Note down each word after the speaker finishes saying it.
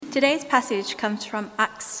Today's passage comes from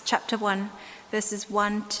Acts chapter 1, verses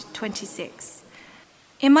 1 to 26.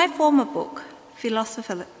 In my former book,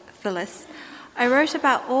 Philosophilis, I wrote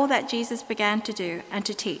about all that Jesus began to do and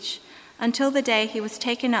to teach until the day he was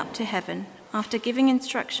taken up to heaven after giving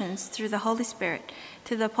instructions through the Holy Spirit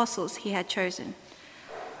to the apostles he had chosen.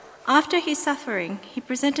 After his suffering, he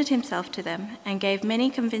presented himself to them and gave many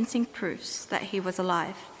convincing proofs that he was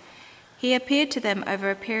alive. He appeared to them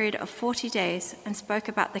over a period of 40 days and spoke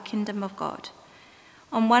about the kingdom of God.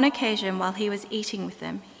 On one occasion, while he was eating with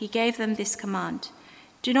them, he gave them this command: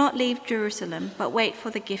 "Do not leave Jerusalem, but wait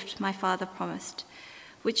for the gift my Father promised,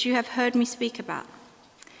 which you have heard me speak about.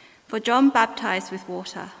 For John baptized with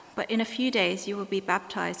water, but in a few days you will be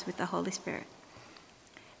baptized with the Holy Spirit."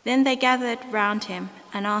 Then they gathered round him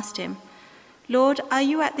and asked him, "Lord, are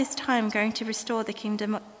you at this time going to restore the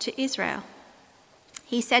kingdom to Israel?"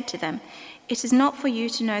 He said to them, "It is not for you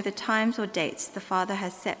to know the times or dates the Father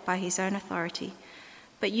has set by his own authority,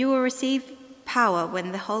 but you will receive power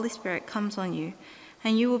when the Holy Spirit comes on you,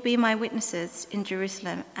 and you will be my witnesses in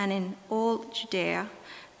Jerusalem and in all Judea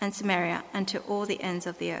and Samaria and to all the ends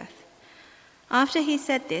of the earth." After he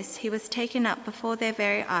said this, he was taken up before their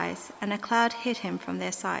very eyes, and a cloud hid him from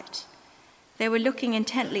their sight. They were looking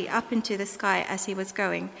intently up into the sky as he was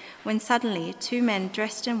going, when suddenly 2 men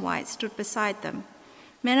dressed in white stood beside them.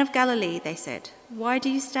 "Men of Galilee," they said, "why do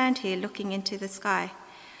you stand here looking into the sky?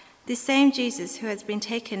 This same Jesus who has been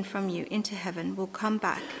taken from you into heaven will come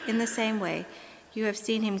back in the same way you have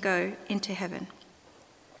seen him go into heaven."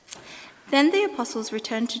 Then the apostles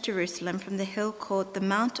returned to Jerusalem from the hill called the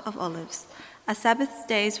Mount of Olives, a Sabbath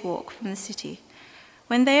day's walk from the city.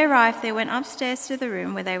 When they arrived, they went upstairs to the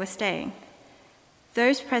room where they were staying.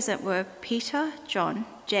 Those present were Peter, John,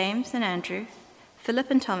 James and Andrew,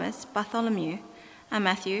 Philip and Thomas, Bartholomew and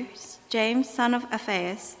Matthew, James son of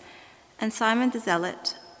Alphaeus, and Simon the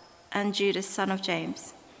Zealot, and Judas son of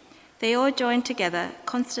James. They all joined together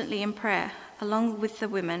constantly in prayer, along with the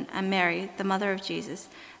women and Mary, the mother of Jesus,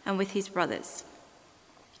 and with his brothers.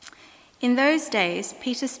 In those days,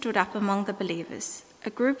 Peter stood up among the believers, a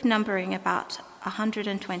group numbering about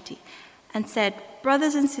 120, and said,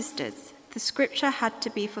 "Brothers and sisters, the scripture had to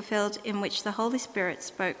be fulfilled in which the Holy Spirit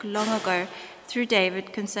spoke long ago through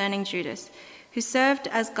David concerning Judas, who served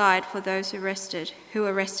as guide for those who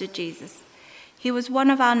arrested Jesus. He was one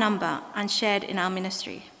of our number and shared in our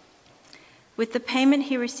ministry. With the payment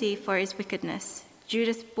he received for his wickedness,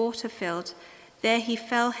 Judas bought a field. There he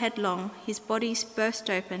fell headlong, his body burst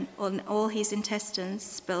open, and all his intestines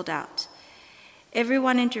spilled out.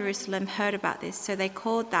 Everyone in Jerusalem heard about this, so they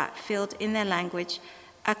called that field in their language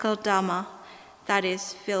Akeldama, that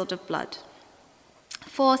is, field of blood.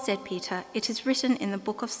 For, said Peter, it is written in the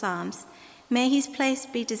book of Psalms, 'May his place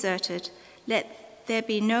be deserted, let there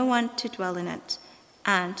be no one to dwell in it,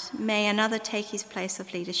 and may another take his place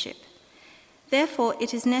of leadership.' Therefore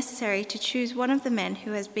it is necessary to choose one of the men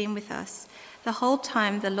who has been with us the whole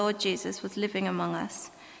time the Lord Jesus was living among us,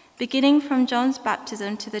 beginning from John's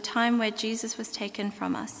baptism to the time where Jesus was taken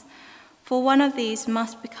from us. For one of these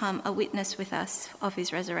must become a witness with us of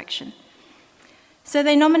his resurrection." So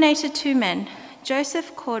they nominated 2 men,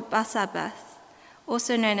 Joseph called Barsabbas,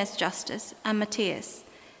 also known as Justus, and Matthias.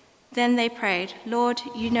 Then they prayed, "Lord,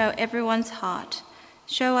 you know everyone's heart.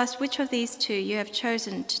 Show us which of these 2 you have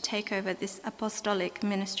chosen to take over this apostolic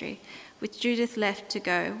ministry, which Judas left to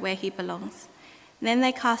go where he belongs." Then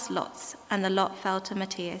they cast lots, and the lot fell to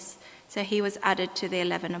Matthias, so he was added to the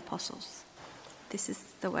 11 apostles. This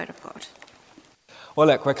is the word of God. Well,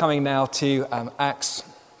 look, we're coming now to Acts,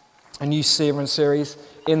 a new sermon series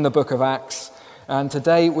in the book of Acts. And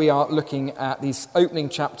today we are looking at these opening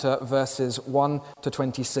chapter verses 1 to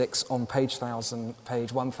 26 on page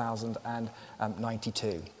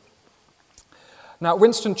 1092. Now,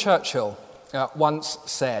 Winston Churchill once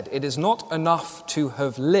said, "It is not enough to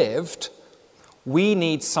have lived, we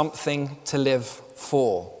need something to live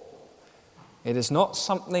for." It is not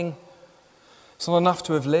enough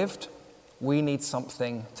to have lived, we need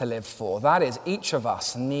something to live for. That is, each of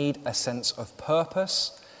us need a sense of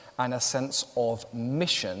purpose and a sense of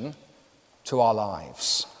mission to our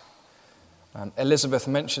lives. Elizabeth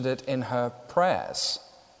mentioned it in her prayers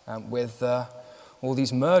with all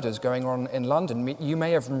these murders going on in London. You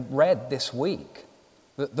may have read this week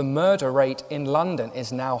that the murder rate in London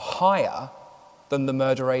is now higher than the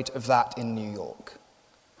murder rate of that in New York.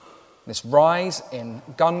 This rise in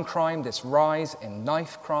gun crime, this rise in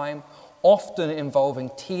knife crime, often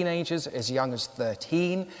involving teenagers as young as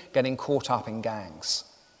 13 getting caught up in gangs.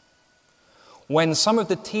 When some of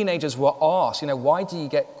the teenagers were asked, why do you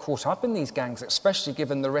get caught up in these gangs, especially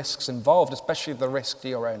given the risks involved, especially the risk to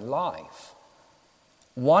your own life?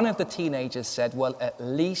 One of the teenagers said, well, at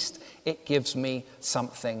least it gives me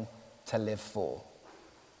something to live for.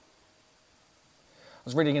 I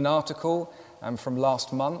was reading an article from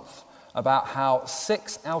last month about how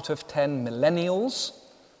 6 out of 10 millennials,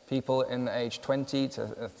 people in the age 20 to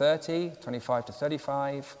 30, 25 to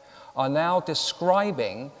 35, are now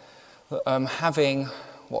describing having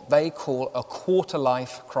what they call a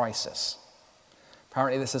quarter-life crisis.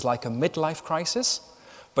 Apparently this is like a midlife crisis,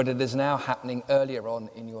 but it is now happening earlier on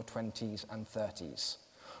in your 20s and 30s.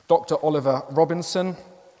 Dr. Oliver Robinson,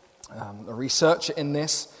 a researcher in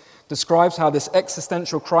this, describes how this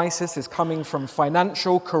existential crisis is coming from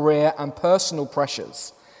financial, career, and personal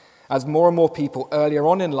pressures, as more and more people earlier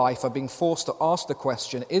on in life are being forced to ask the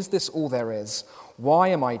question, is this all there is? Why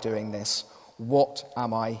am I doing this? What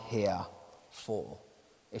am I here for?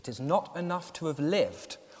 It is not enough to have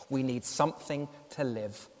lived. We need something to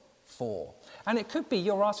live for. And it could be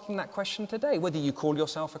you're asking that question today, whether you call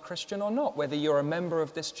yourself a Christian or not, whether you're a member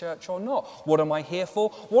of this church or not. What am I here for?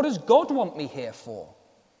 What does God want me here for?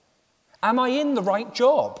 Am I in the right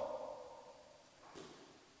job?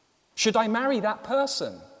 Should I marry that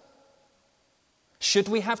person? Should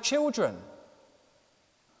we have children?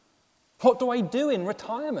 What do I do in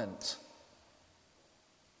retirement?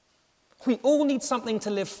 We all need something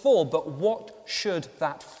to live for, but what should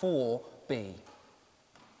that for be?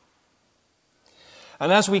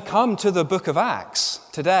 And as we come to the book of Acts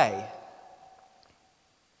today,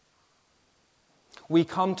 we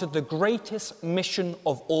come to the greatest mission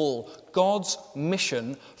of all, God's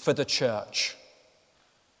mission for the church.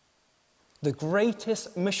 The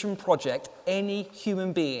greatest mission project any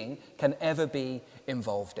human being can ever be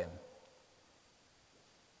involved in.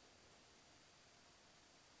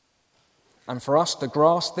 And for us to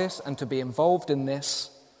grasp this and to be involved in this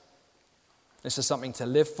is something to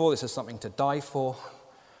live for, this is something to die for.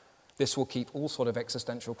 This will keep all sort of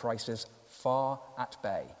existential crises far at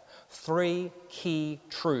bay. 3 key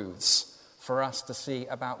truths for us to see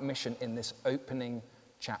about mission in this opening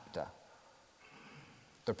chapter.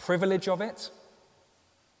 The privilege of it,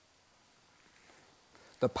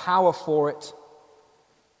 the power for it,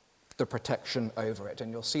 the protection over it.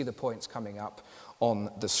 And you'll see the points coming up on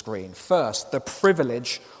the screen. First, the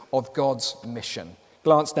privilege of God's mission.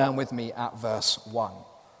 Glance down with me at verse 1.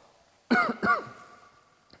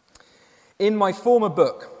 In my former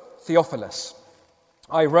book, Theophilus,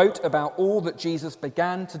 I wrote about all that Jesus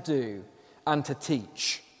began to do and to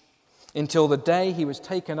teach until the day he was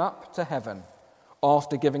taken up to heaven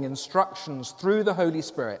after giving instructions through the Holy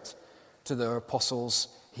Spirit to the apostles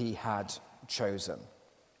he had chosen.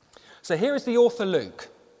 So here is the author Luke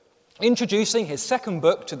introducing his second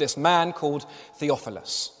book to this man called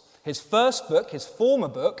Theophilus. His first book, his former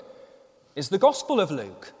book, is the Gospel of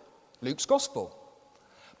Luke, Luke's Gospel.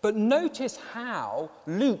 But notice how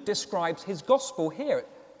Luke describes his Gospel here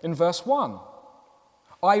in verse 1.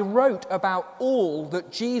 I wrote about all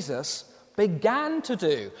that Jesus began to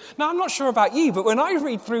do. Now, I'm not sure about you, but when I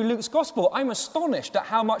read through Luke's Gospel, I'm astonished at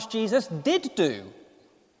how much Jesus did do.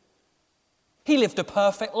 He lived a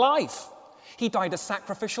perfect life. He died a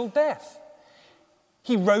sacrificial death.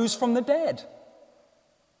 He rose from the dead.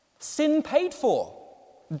 Sin paid for.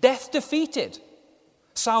 Death defeated.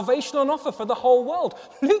 Salvation on offer for the whole world.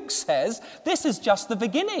 Luke says this is just the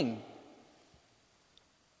beginning.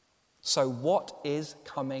 So what is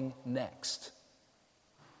coming next?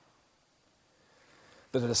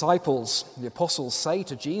 The disciples, the apostles, say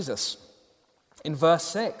to Jesus in verse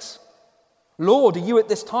 6, Lord, are you at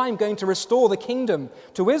this time going to restore the kingdom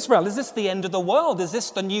to Israel? Is this the end of the world? Is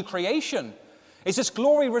this the new creation? Is this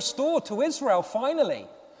glory restored to Israel finally?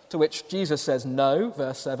 To which Jesus says, no,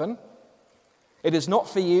 verse 7. It is not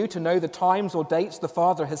for you to know the times or dates the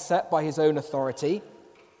Father has set by his own authority,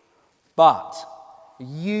 but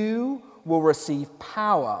you will receive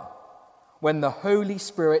power when the Holy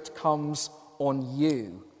Spirit comes on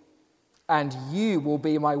you, and you will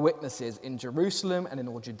be my witnesses in Jerusalem and in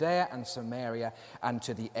all Judea and Samaria and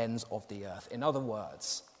to the ends of the earth. In other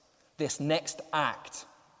words, this next act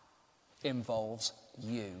involves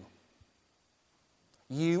you.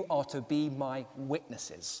 You are to be my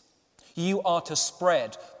witnesses. You are to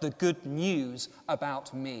spread the good news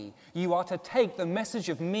about me. You are to take the message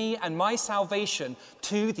of me and my salvation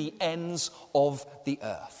to the ends of the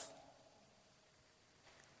earth.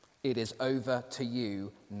 It is over to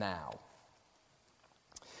you now.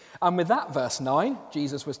 And with that, verse 9,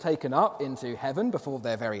 Jesus was taken up into heaven before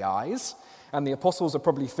their very eyes, and the apostles are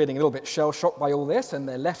probably feeling a little bit shell-shocked by all this, and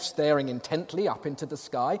they're left staring intently up into the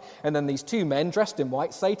sky, and then these 2 men dressed in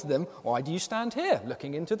white say to them, why do you stand here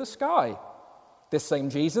looking into the sky? This same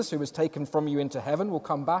Jesus who was taken from you into heaven will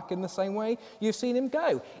come back in the same way you've seen him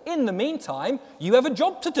go. In the meantime, you have a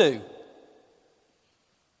job to do.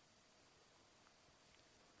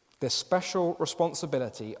 This special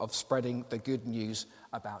responsibility of spreading the good news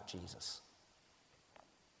about Jesus.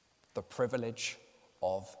 The privilege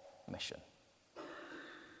of mission. I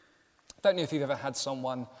don't know if you've ever had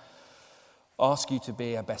someone ask you to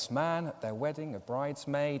be a best man at their wedding, a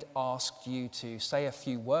bridesmaid, ask you to say a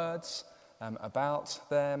few words about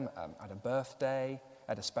them at a birthday,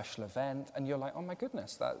 at a special event, and you're like, oh my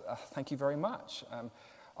goodness, thank you very much.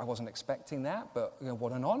 I wasn't expecting that, but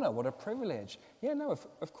what an honor, what a privilege. Yeah, no,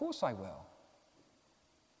 of course I will.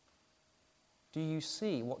 Do you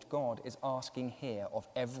see what God is asking here of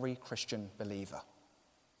every Christian believer?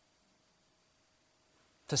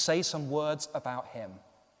 To say some words about him.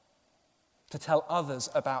 To tell others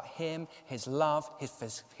about him, his love,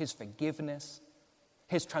 his forgiveness,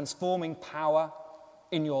 his transforming power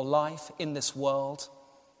in your life, in this world.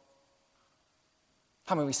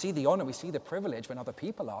 I mean, we see the honor, we see the privilege when other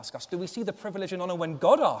people ask us. Do we see the privilege and honor when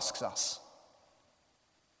God asks us?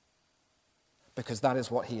 Because that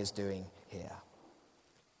is what he is doing here.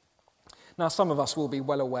 Now, some of us will be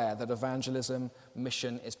well aware that evangelism,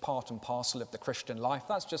 mission is part and parcel of the Christian life.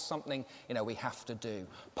 That's just something, we have to do.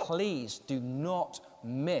 Please do not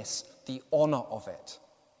miss the honor of it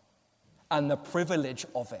and the privilege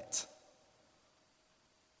of it.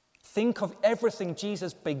 Think of everything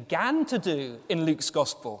Jesus began to do in Luke's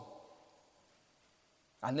gospel.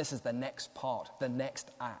 And this is the next part, the next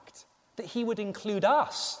act, that he would include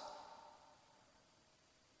us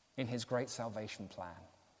in his great salvation plan.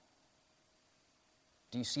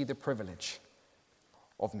 Do you see the privilege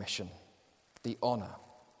of mission, the honor?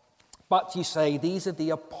 But you say, these are the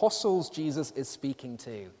apostles Jesus is speaking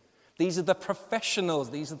to. These are the professionals,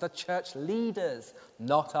 these are the church leaders,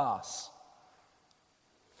 not us.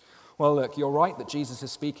 Well, look, you're right that Jesus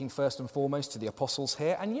is speaking first and foremost to the apostles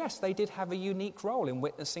here. And yes, they did have a unique role in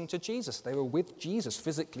witnessing to Jesus. They were with Jesus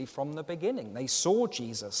physically from the beginning. They saw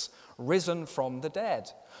Jesus risen from the dead.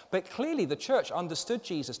 But clearly the church understood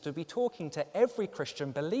Jesus to be talking to every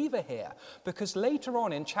Christian believer here. Because later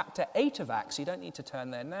on in chapter 8 of Acts, you don't need to turn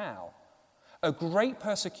there now, a great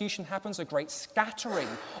persecution happens, a great scattering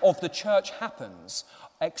of the church happens,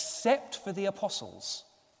 except for the apostles.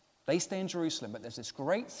 They stay in Jerusalem, but there's this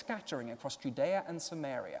great scattering across Judea and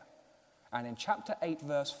Samaria. And in chapter 8,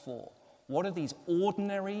 verse 4, what are these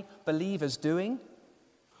ordinary believers doing?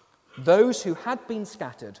 Those who had been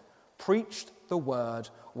scattered preached the word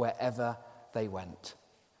wherever they went.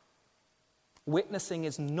 Witnessing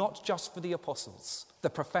is not just for the apostles,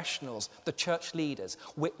 the professionals, the church leaders.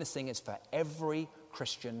 Witnessing is for every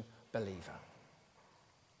Christian believer.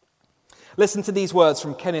 Listen to these words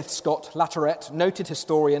from Kenneth Scott Latourette, noted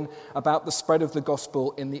historian about the spread of the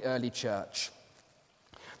gospel in the early church.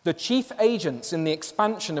 The chief agents in the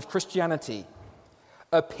expansion of Christianity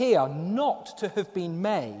appear not to have been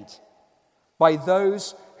made by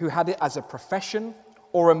those who had it as a profession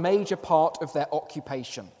or a major part of their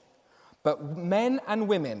occupation, but men and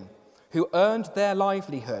women who earned their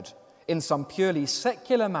livelihood in some purely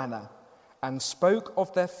secular manner and spoke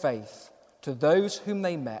of their faith to those whom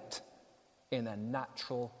they met in a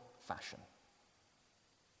natural fashion.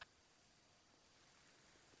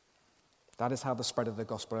 That is how the spread of the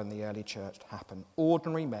gospel in the early church happened.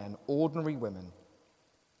 Ordinary men, ordinary women,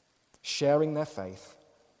 sharing their faith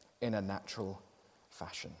in a natural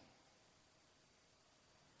fashion.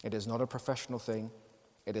 It is not a professional thing.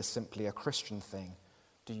 It is simply a Christian thing.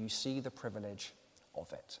 Do you see the privilege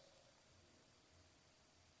of it?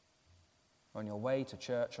 On your way to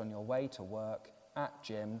church, on your way to work, at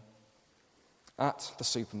gym, at the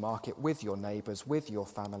supermarket, with your neighbours, with your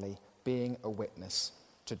family, being a witness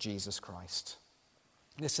to Jesus Christ.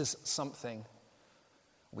 This is something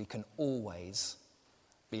we can always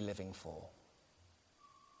be living for.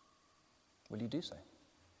 Will you do so?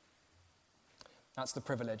 That's the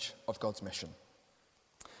privilege of God's mission.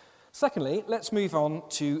 Secondly, let's move on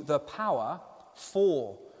to the power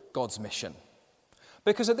for God's mission.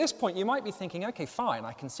 Because at this point you might be thinking, okay, fine,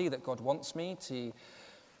 I can see that God wants me to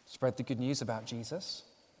spread the good news about Jesus,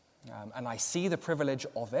 and I see the privilege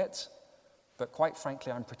of it, but quite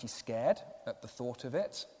frankly, I'm pretty scared at the thought of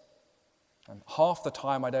it. Half the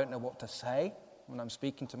time I don't know what to say when I'm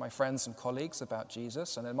speaking to my friends and colleagues about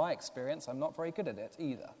Jesus, and in my experience, I'm not very good at it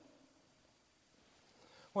either.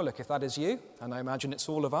 Well, look, if that is you, and I imagine it's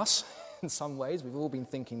all of us in some ways, we've all been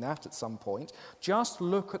thinking that at some point, just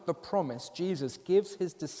look at the promise Jesus gives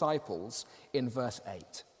his disciples in verse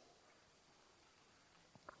 8.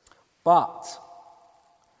 But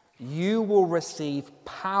you will receive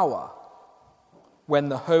power when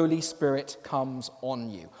the Holy Spirit comes on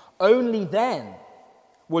you. Only then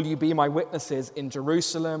will you be my witnesses in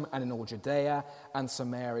Jerusalem and in all Judea and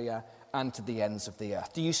Samaria and to the ends of the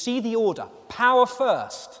earth. Do you see the order? Power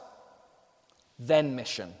first, then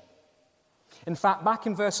mission. In fact, back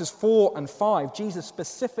in verses 4 and 5, Jesus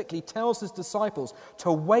specifically tells his disciples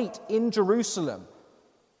to wait in Jerusalem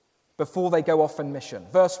before they go off on mission.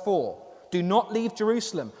 Verse 4, do not leave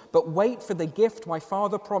Jerusalem, but wait for the gift my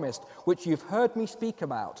Father promised, which you've heard me speak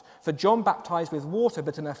about. For John baptized with water,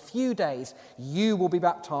 but in a few days you will be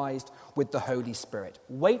baptized with the Holy Spirit.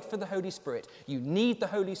 Wait for the Holy Spirit. You need the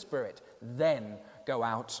Holy Spirit. Then go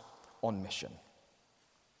out on mission.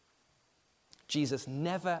 Jesus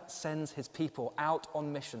never sends his people out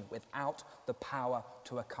on mission without the power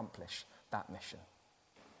to accomplish that mission.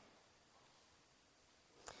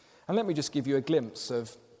 And let me just give you a glimpse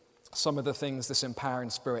of some of the things this empowering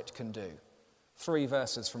Spirit can do. 3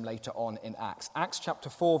 verses from later on in Acts. Acts chapter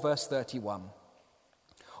 4, verse 31.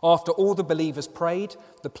 After all the believers prayed,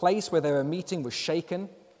 the place where they were meeting was shaken,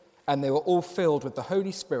 and they were all filled with the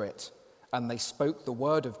Holy Spirit, and they spoke the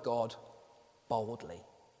word of God boldly.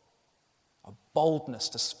 A boldness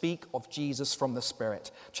to speak of Jesus from the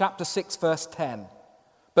Spirit. Chapter 6, verse 10.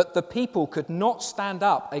 But the people could not stand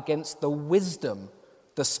up against the wisdom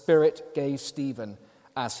the Spirit gave Stephen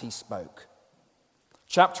as he spoke.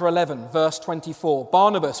 Chapter 11, verse 24.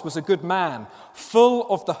 Barnabas was a good man, full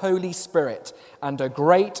of the Holy Spirit, and a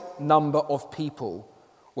great number of people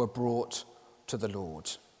were brought to the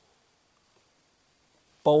Lord.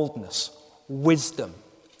 Boldness, wisdom,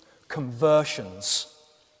 conversions.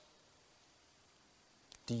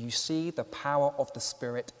 Do you see the power of the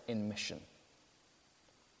Spirit in mission?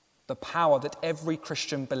 The power that every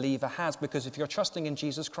Christian believer has, because if you're trusting in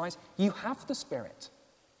Jesus Christ, you have the Spirit.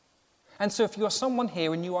 And so if you are someone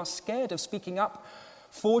here and you are scared of speaking up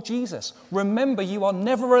for Jesus, remember you are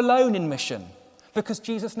never alone in mission, because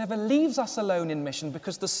Jesus never leaves us alone in mission,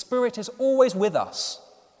 because the Spirit is always with us.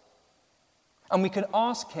 And we can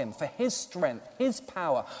ask him for his strength, his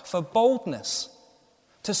power, for boldness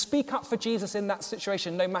to speak up for Jesus in that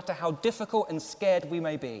situation, no matter how difficult and scared we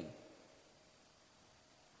may be.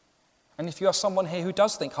 And if you are someone here who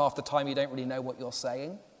does think half the time you don't really know what you're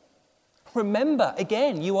saying, remember,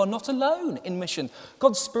 again, you are not alone in mission.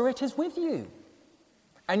 God's Spirit is with you.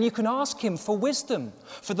 And you can ask him for wisdom,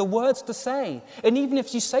 for the words to say. And even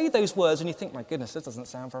if you say those words and you think, my goodness, this doesn't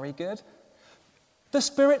sound very good, the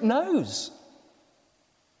Spirit knows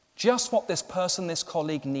just what this person, this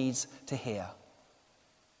colleague needs to hear.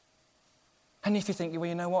 And if you think, well,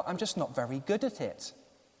 you know what, I'm just not very good at it,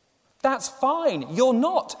 that's fine. You're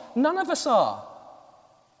not. None of us are.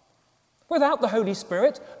 Without the Holy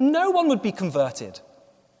Spirit, no one would be converted.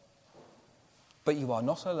 But you are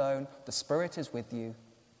not alone. The Spirit is with you.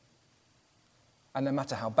 And no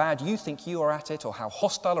matter how bad you think you are at it, or how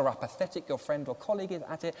hostile or apathetic your friend or colleague is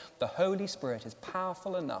at it, the Holy Spirit is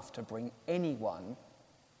powerful enough to bring anyone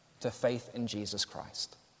to faith in Jesus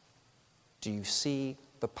Christ. Do you see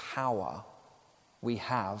the power we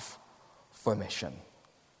have for mission?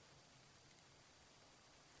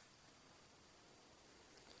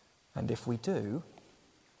 And if we do,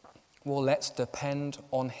 well, let's depend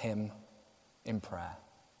on him in prayer.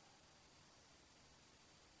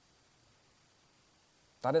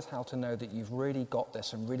 That is how to know that you've really got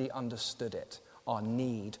this and really understood it, our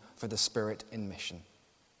need for the Spirit in mission.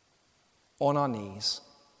 On our knees,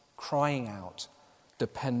 crying out,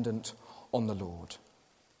 dependent on the Lord.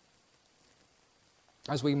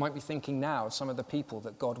 As we might be thinking now of some of the people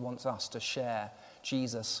that God wants us to share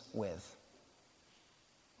Jesus with.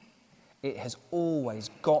 It has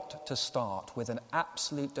always got to start with an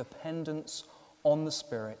absolute dependence on the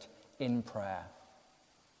Spirit in prayer.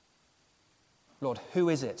 Lord, who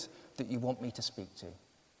is it that you want me to speak to?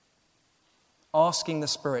 Asking the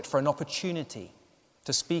Spirit for an opportunity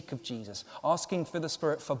to speak of Jesus. Asking for the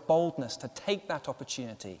Spirit for boldness to take that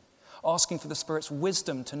opportunity. Asking for the Spirit's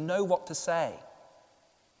wisdom to know what to say.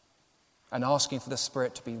 And asking for the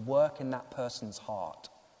Spirit to be work in that person's heart,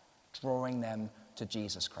 drawing them to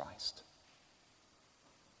Jesus Christ.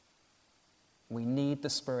 We need the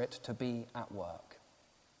Spirit to be at work.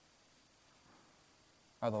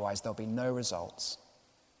 Otherwise, there'll be no results.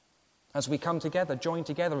 As we come together, join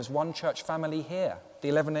together as one church family here, the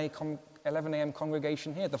 11 a.m.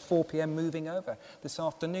 congregation here, the 4 p.m. moving over this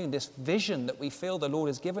afternoon, this vision that we feel the Lord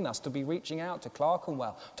has given us to be reaching out to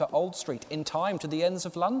Clerkenwell, to Old Street, in time to the ends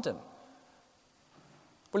of London.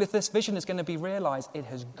 Well, if this vision is going to be realized, it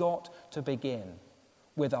has got to begin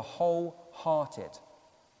with a wholehearted,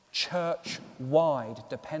 church-wide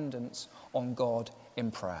dependence on God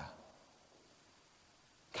in prayer.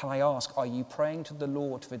 Can I ask, are you praying to the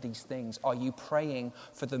Lord for these things? Are you praying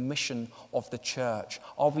for the mission of the church?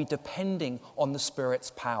 Are we depending on the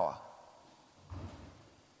Spirit's power?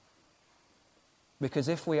 Because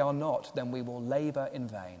if we are not, then we will labour in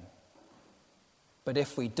vain. But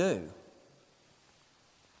if we do,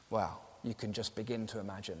 well, you can just begin to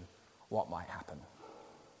imagine what might happen.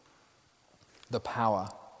 The power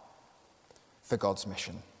for God's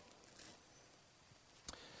mission.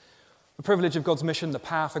 The privilege of God's mission, the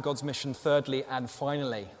power for God's mission, thirdly and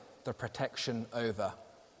finally, the protection over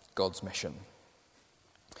God's mission.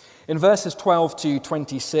 In verses 12 to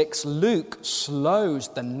 26, Luke slows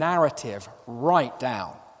the narrative right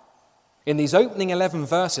down. In these opening 11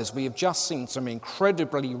 verses, we have just seen some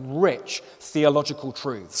incredibly rich theological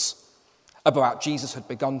truths about what Jesus had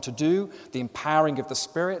begun to do, the empowering of the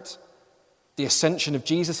Spirit, the ascension of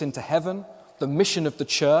Jesus into heaven, the mission of the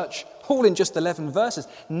church, all in just 11 verses.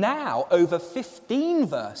 Now, over 15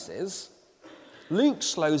 verses, Luke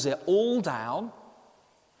slows it all down,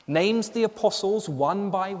 names the apostles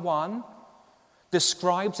one by one,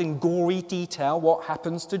 describes in gory detail what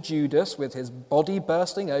happens to Judas with his body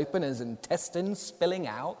bursting open and his intestines spilling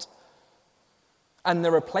out, and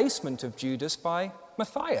the replacement of Judas by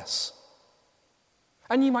Matthias.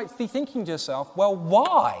 And you might be thinking to yourself, well,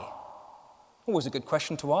 why? Always a good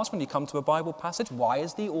question to ask when you come to a Bible passage. Why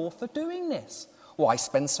is the author doing this? Why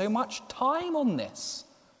spend so much time on this?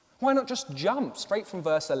 Why not just jump straight from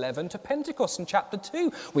verse 11 to Pentecost in chapter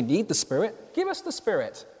 2? We need the Spirit. Give us the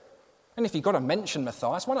Spirit. And if you've got to mention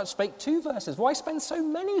Matthias, why not speak 2 verses? Why spend so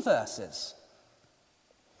many verses?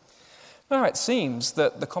 Now, it seems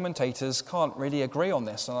that the commentators can't really agree on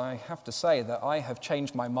this, and I have to say that I have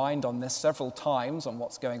changed my mind on this several times on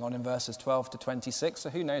what's going on in verses 12 to 26, so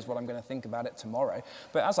who knows what I'm going to think about it tomorrow.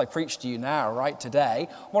 But as I preach to you now, right today,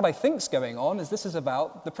 what I think's going on is this is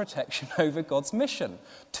about the protection over God's mission.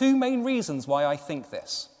 2 main reasons why I think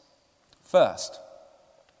this. First,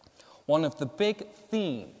 one of the big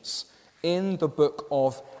themes in the book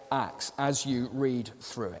of Acts as you read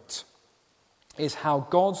through it is how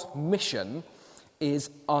God's mission is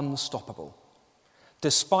unstoppable.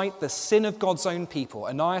 Despite the sin of God's own people,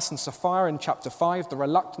 Ananias and Sapphira in chapter 5, the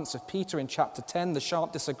reluctance of Peter in chapter 10, the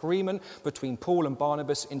sharp disagreement between Paul and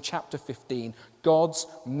Barnabas in chapter 15, God's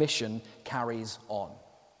mission carries on.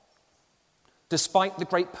 Despite the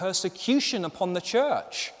great persecution upon the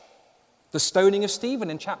church, the stoning of Stephen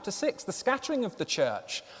in chapter 6, the scattering of the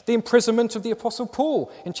church, the imprisonment of the Apostle Paul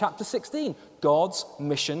in chapter 16, God's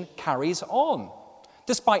mission carries on.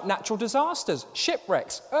 Despite natural disasters,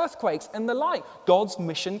 shipwrecks, earthquakes, and the like, God's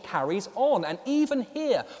mission carries on. And even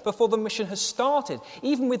here, before the mission has started,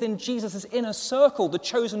 even within Jesus' inner circle, the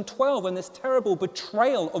chosen 12 and this terrible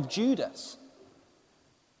betrayal of Judas,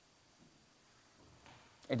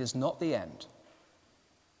 it is not the end.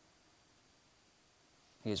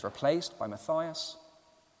 He is replaced by Matthias,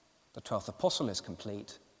 the 12th apostle is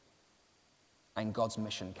complete, and God's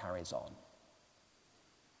mission carries on.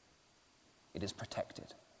 It is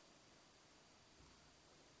protected.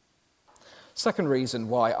 Second reason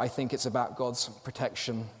why I think it's about God's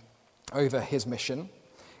protection over his mission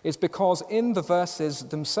is because in the verses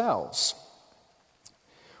themselves,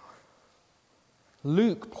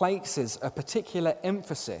 Luke places a particular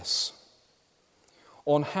emphasis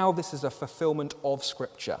on how this is a fulfillment of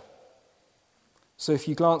Scripture. So if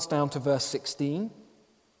you glance down to verse 16,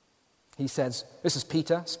 he says, this is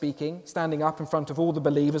Peter speaking, standing up in front of all the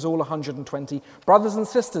believers, all 120, brothers and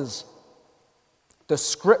sisters, the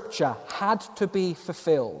Scripture had to be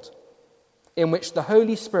fulfilled, in which the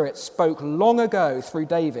Holy Spirit spoke long ago through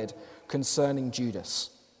David concerning Judas.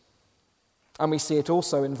 And we see it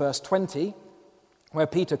also in verse 20, where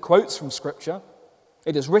Peter quotes from Scripture.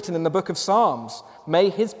 It is written in the book of Psalms, may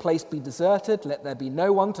his place be deserted, let there be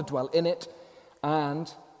no one to dwell in it,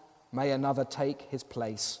 and may another take his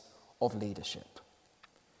place of leadership.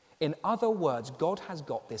 In other words, God has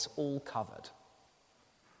got this all covered.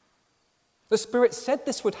 The Spirit said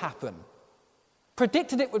this would happen,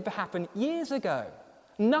 predicted it would happen years ago.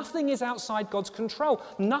 Nothing is outside God's control.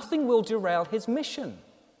 Nothing will derail his mission.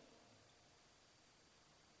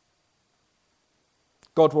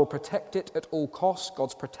 God will protect it at all costs,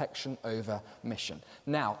 God's protection over mission.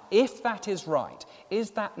 Now, if that is right,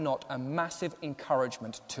 is that not a massive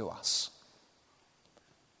encouragement to us?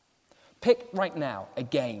 Pick right now a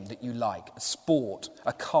game that you like, a sport,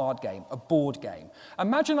 a card game, a board game.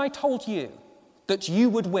 Imagine I told you that you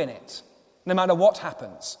would win it, no matter what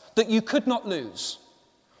happens, that you could not lose.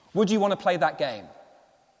 Would you want to play that game?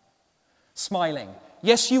 Smiling.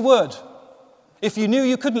 Yes, you would. If you knew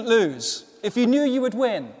you couldn't lose, if you knew you would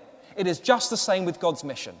win. It is just the same with God's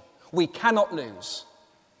mission. We cannot lose.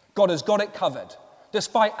 God has got it covered.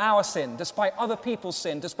 Despite our sin, despite other people's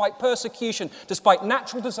sin, despite persecution, despite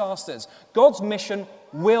natural disasters, God's mission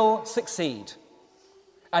will succeed,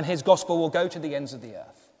 and his gospel will go to the ends of the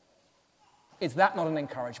earth. Is that not an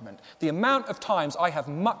encouragement? The amount of times I have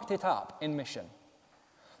mucked it up in mission.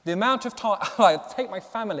 The amount of time, I take my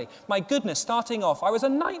family, my goodness, starting off, I was a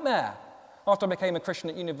nightmare after I became a Christian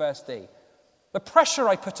at university. The pressure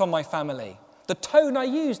I put on my family, the tone I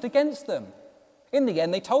used against them. In the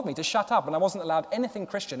end, they told me to shut up and I wasn't allowed anything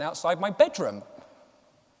Christian outside my bedroom.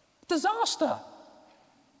 Disaster.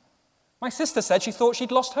 My sister said she thought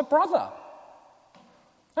she'd lost her brother.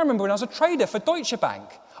 I remember when I was a trader for Deutsche Bank,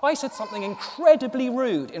 I said something incredibly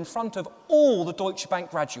rude in front of all the Deutsche Bank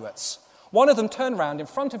graduates. One of them turned around in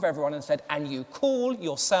front of everyone and said, "And you call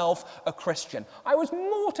yourself a Christian?" I was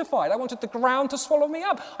mortified. I wanted the ground to swallow me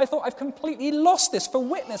up. I thought, I've completely lost this for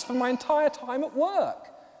witness for my entire time at work.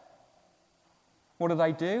 What did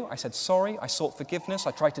I do? I said sorry. I sought forgiveness.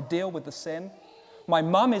 I tried to deal with the sin. My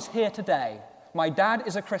mum is here today. My dad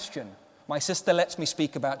is a Christian. My sister lets me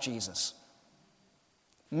speak about Jesus.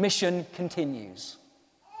 Mission continues.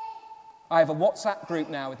 I have a WhatsApp group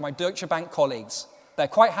now with my Deutsche Bank colleagues. They're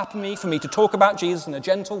quite happy for me to talk about Jesus in a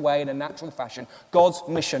gentle way, in a natural fashion. God's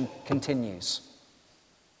mission continues.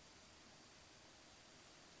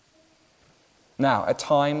 Now, at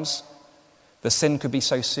times, the sin could be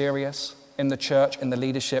so serious in the church, in the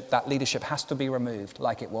leadership, that leadership has to be removed,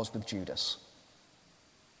 like it was with Judas.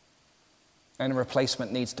 And a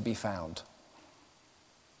replacement needs to be found.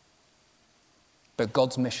 But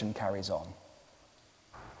God's mission carries on.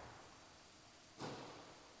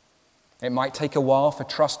 It might take a while for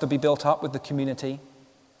trust to be built up with the community.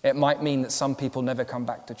 It might mean that some people never come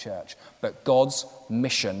back to church. But God's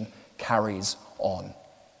mission carries on.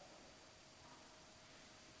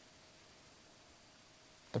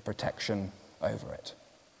 The protection over it.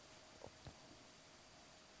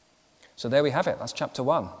 So there we have it. That's chapter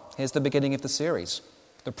 1. Here's the beginning of the series.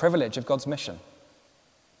 The privilege of God's mission.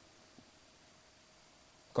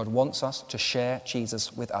 God wants us to share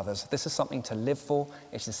Jesus with others. This is something to live for.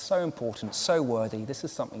 It is so important, so worthy. This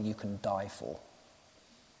is something you can die for.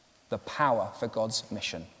 The power for God's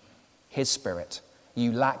mission. His Spirit.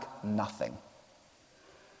 You lack nothing.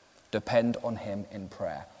 Depend on him in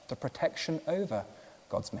prayer. The protection over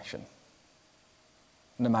God's mission.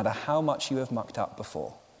 No matter how much you have mucked up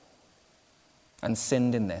before and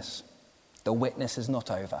sinned in this, the witness is not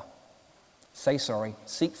over. Say sorry,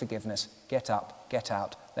 seek forgiveness, get up, get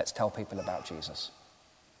out. Let's tell people about Jesus.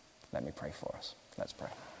 Let me pray for us. Let's pray.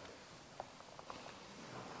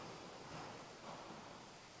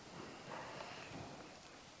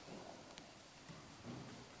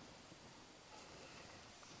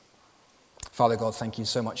 Father God, thank you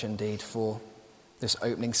so much indeed for this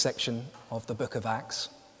opening section of the book of Acts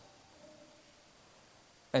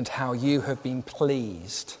and how you have been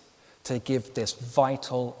pleased to give this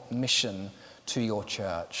vital mission to your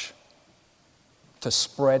church, to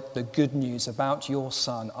spread the good news about your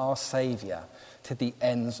Son, our Saviour, to the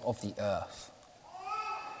ends of the earth.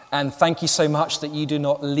 And thank you so much that you do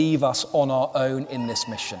not leave us on our own in this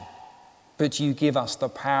mission, but you give us the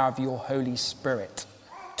power of your Holy Spirit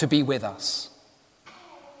to be with us.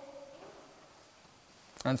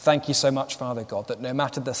 And thank you so much, Father God, that no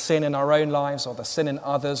matter the sin in our own lives or the sin in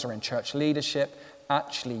others or in church leadership,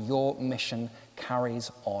 actually your mission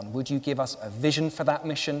carries on. Would you give us a vision for that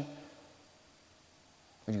mission?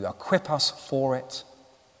 Would you equip us for it?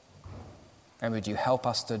 And would you help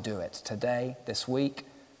us to do it today, this week,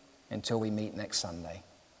 until we meet next Sunday?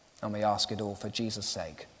 And we ask it all for Jesus'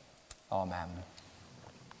 sake. Amen.